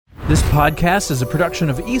This podcast is a production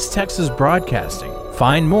of East Texas Broadcasting.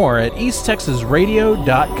 Find more at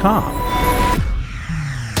easttexasradio.com.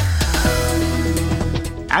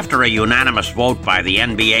 After a unanimous vote by the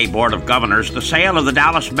NBA Board of Governors, the sale of the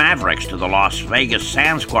Dallas Mavericks to the Las Vegas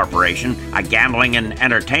Sands Corporation, a gambling and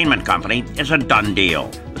entertainment company, is a done deal.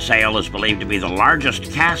 The sale is believed to be the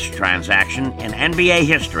largest cash transaction in NBA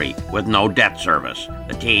history with no debt service.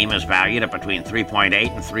 The team is valued at between $3.8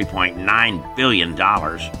 and $3.9 billion.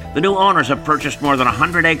 The new owners have purchased more than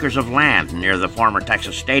 100 acres of land near the former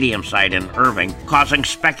Texas Stadium site in Irving, causing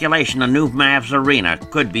speculation a new Mavs arena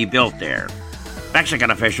could be built there.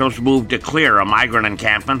 Mexican officials moved to clear a migrant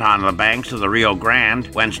encampment on the banks of the Rio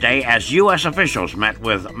Grande Wednesday as U.S. officials met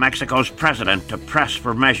with Mexico's president to press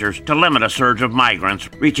for measures to limit a surge of migrants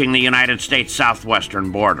reaching the United States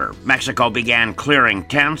southwestern border. Mexico began clearing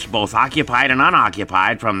tents, both occupied and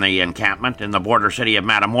unoccupied, from the encampment in the border city of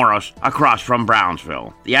Matamoros across from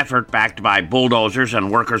Brownsville. The effort, backed by bulldozers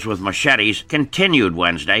and workers with machetes, continued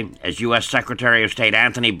Wednesday as U.S. Secretary of State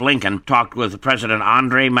Anthony Blinken talked with President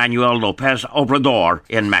Andrés Manuel López Obrador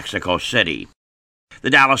in Mexico City. The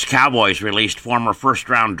Dallas Cowboys released former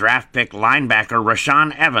first-round draft pick linebacker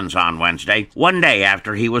Rashaan Evans on Wednesday, one day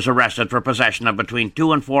after he was arrested for possession of between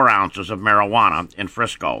 2 and 4 ounces of marijuana in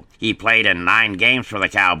Frisco. He played in 9 games for the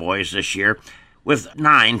Cowboys this year, with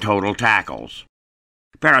 9 total tackles.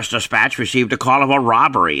 Paris-Dispatch received a call of a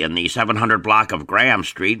robbery in the 700 block of Graham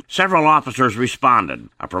Street. Several officers responded.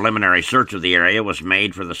 A preliminary search of the area was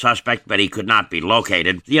made for the suspect, but he could not be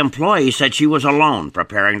located. The employee said she was alone,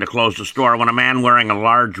 preparing to close the store when a man wearing a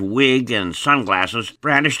large wig and sunglasses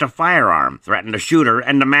brandished a firearm, threatened to shoot her,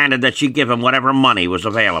 and demanded that she give him whatever money was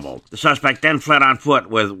available. The suspect then fled on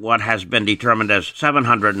foot with what has been determined as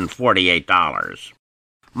 $748.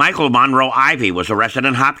 Michael Monroe Ivy was arrested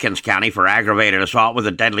in Hopkins County for aggravated assault with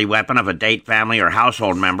a deadly weapon of a date, family, or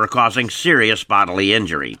household member causing serious bodily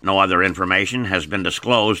injury. No other information has been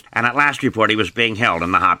disclosed, and at last report he was being held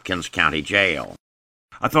in the Hopkins County Jail.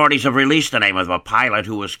 Authorities have released the name of a pilot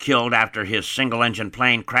who was killed after his single-engine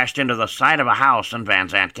plane crashed into the side of a house in Van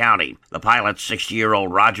Zandt County. The pilot,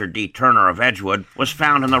 60-year-old Roger D. Turner of Edgewood, was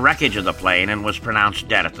found in the wreckage of the plane and was pronounced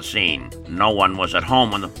dead at the scene. No one was at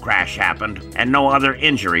home when the crash happened, and no other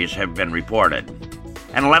injuries have been reported.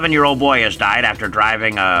 An 11-year-old boy has died after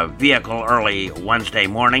driving a vehicle early Wednesday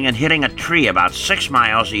morning and hitting a tree about 6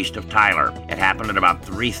 miles east of Tyler. It happened at about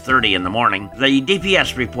 3:30 in the morning. The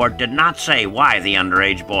DPS report did not say why the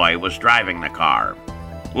underage boy was driving the car.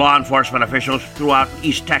 Law enforcement officials throughout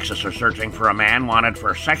East Texas are searching for a man wanted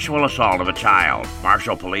for sexual assault of a child.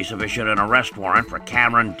 Marshall Police have issued an arrest warrant for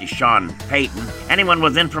Cameron Deshawn Payton. Anyone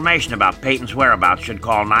with information about Payton's whereabouts should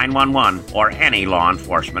call 911 or any law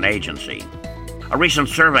enforcement agency. A recent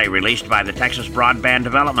survey released by the Texas Broadband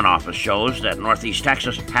Development Office shows that Northeast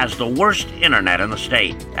Texas has the worst internet in the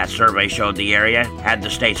state. That survey showed the area had the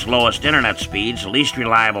state's lowest internet speeds, least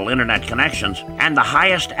reliable internet connections, and the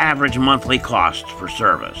highest average monthly costs for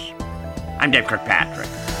service. I'm Dave Kirkpatrick.